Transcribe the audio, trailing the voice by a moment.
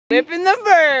Whipping the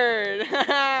bird!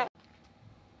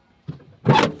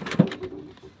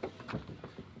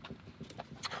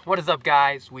 What is up,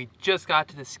 guys? We just got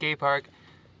to the skate park.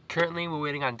 Currently we're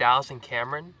waiting on Dallas and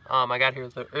Cameron. I got here a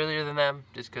little earlier than them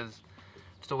just because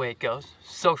it's the way it goes.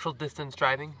 Social distance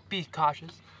driving, be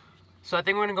cautious. So I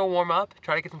think we're gonna go warm up,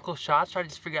 try to get some cool shots, try to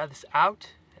just figure out this out,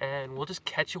 and we'll just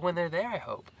catch you when they're there, I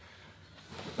hope.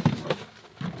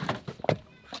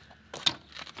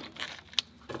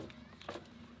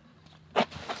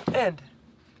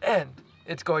 And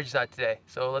it's gorgeous out today,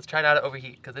 so let's try not to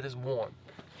overheat because it is warm.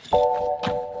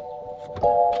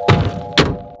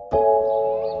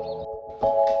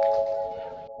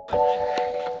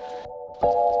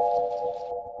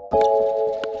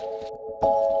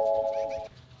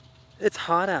 It's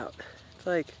hot out. It's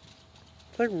like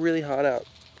really hot out.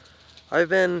 I've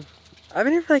been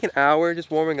here for like an hour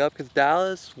just warming up because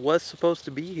Dallas was supposed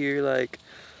to be here like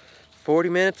 40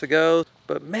 minutes ago,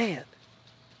 but man,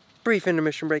 brief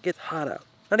intermission break, it's hot out.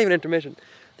 Not even intermission.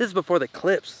 This is before the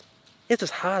clips. It's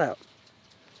just hot out.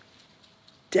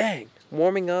 Dang,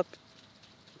 warming up.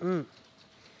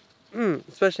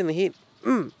 Especially in the heat.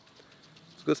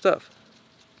 It's good stuff.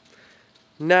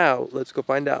 Now, let's go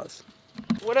find Dallas.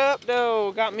 What up,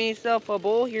 though? Got myself a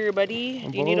bowl here, buddy.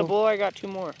 Do you need a bowl? I got 2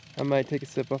 more. I might take a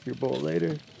sip off your bowl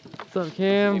later. What's up,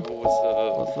 Cam? Hey, what's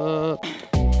up? What's up?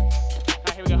 Alright,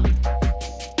 here we go.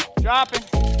 Dropping.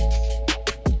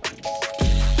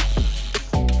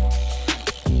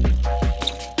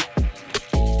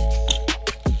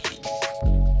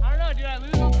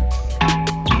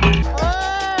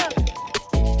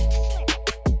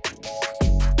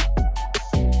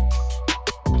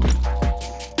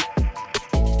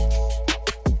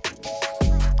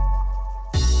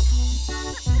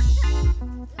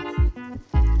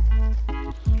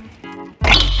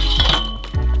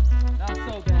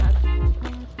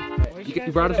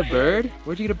 You brought us a bird?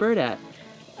 Where'd you get a bird at?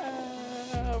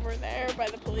 Over there by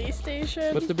the police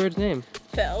station. What's the bird's name?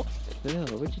 Phil. Phil,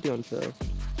 what you doing, Phil?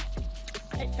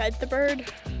 I fed the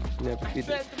bird.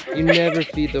 You never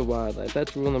feed the wildlife.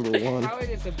 That's rule number 1. How is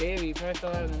this a baby? You probably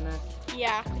fell out of the nest.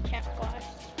 Yeah, I can't fly.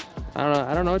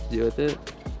 I don't know what to do with it.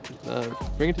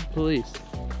 Bring it to the police.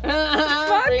 Bring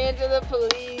it to the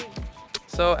police.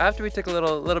 So after we took a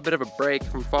little bit of a break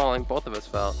from falling, both of us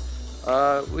fell.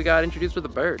 We got introduced with a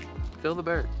bird. Phil the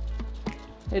bird.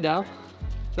 Hey, Dal.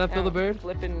 Is that Phil the bird?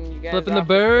 Flipping you guys Flipping the off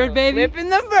bird, baby? Flipping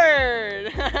the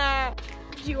bird!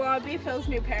 Do you want to be Phil's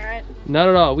new parent? Not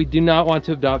at all. We do not want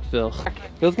to adopt Phil.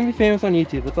 Phil's gonna be famous on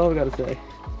YouTube. That's all we gotta say.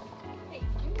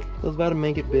 Phil's about to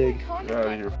make it big. Get out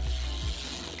of here.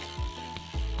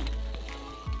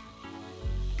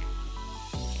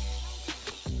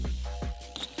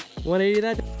 $180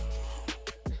 that.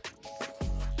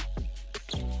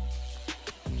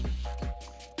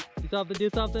 Do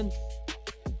something.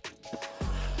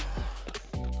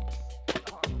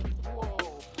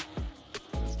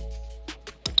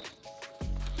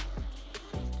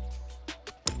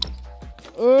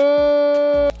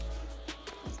 Whoa.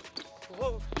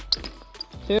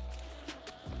 Two.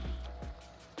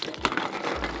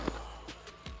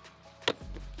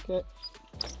 Okay.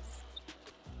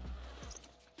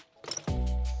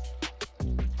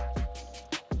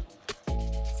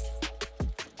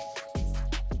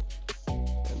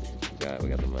 We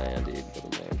got the man, dude. We got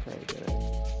the man trying to get it.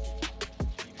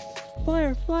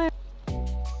 Flare, flare.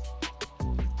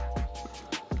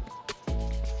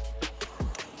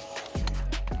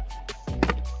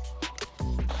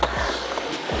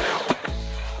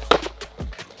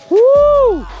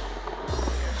 Woo!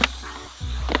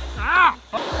 Ah!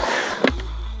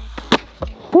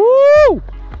 Woo!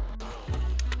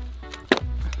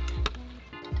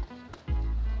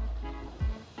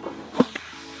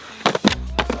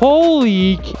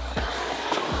 Holy!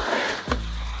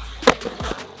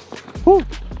 Woo!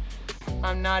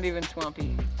 I'm not even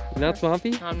swampy. Not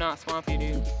swampy? I'm not swampy,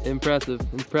 dude. Impressive,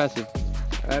 impressive.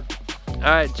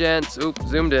 Alright, gents. Oop,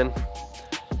 zoomed in.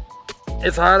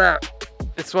 It's hot out.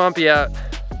 It's swampy out.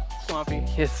 Swampy.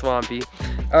 It's swampy.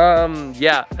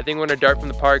 Yeah, I think we're gonna dart from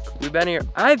the park.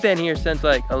 I've been here since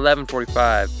like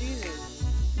 11:45. Jesus.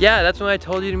 Yeah, that's when I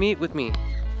told you to meet with me.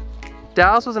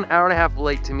 Dallas was an hour and a half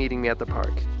late to meeting me at the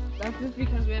park. That's just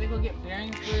because we had to go get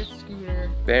bearings for a scooter.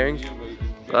 Bearings?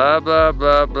 Blah, blah,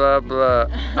 blah, blah, blah.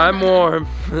 I'm warm.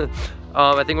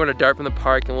 I think we're gonna dart from the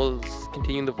park and we'll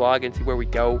continue the vlog and see where we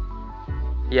go.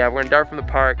 Yeah, we're gonna dart from the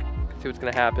park, see what's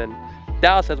gonna happen.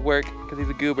 Dallas has work because he's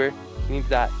a goober. He needs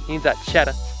that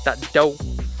cheddar, that dough.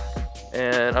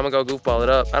 And I'm gonna go goofball it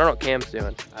up. I don't know what Cam's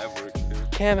doing. I work too.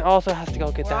 Cam also has to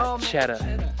go get that cheddar.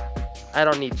 I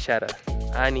don't need cheddar.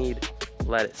 I need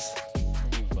lettuce.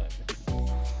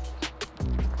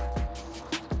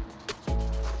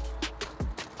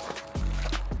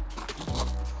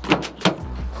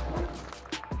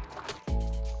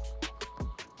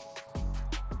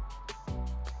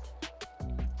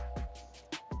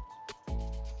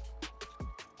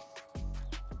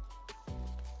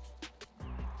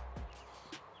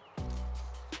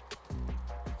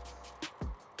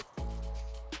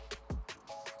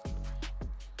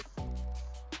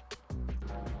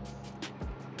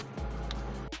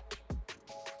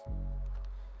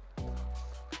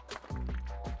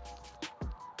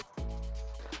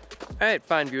 Alright,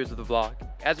 fine viewers of the vlog.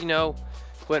 As you know,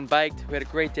 went and biked, we had a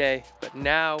great day, but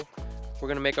now we're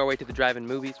gonna make our way to the drive-in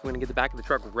movies. We're gonna get the back of the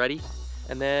truck ready,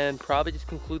 and then probably just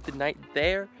conclude the night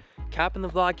there. Capping the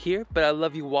vlog here, but I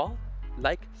love you all.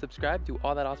 Like, subscribe, do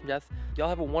all that awesome jazz. Y'all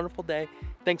have a wonderful day.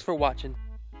 Thanks for watching.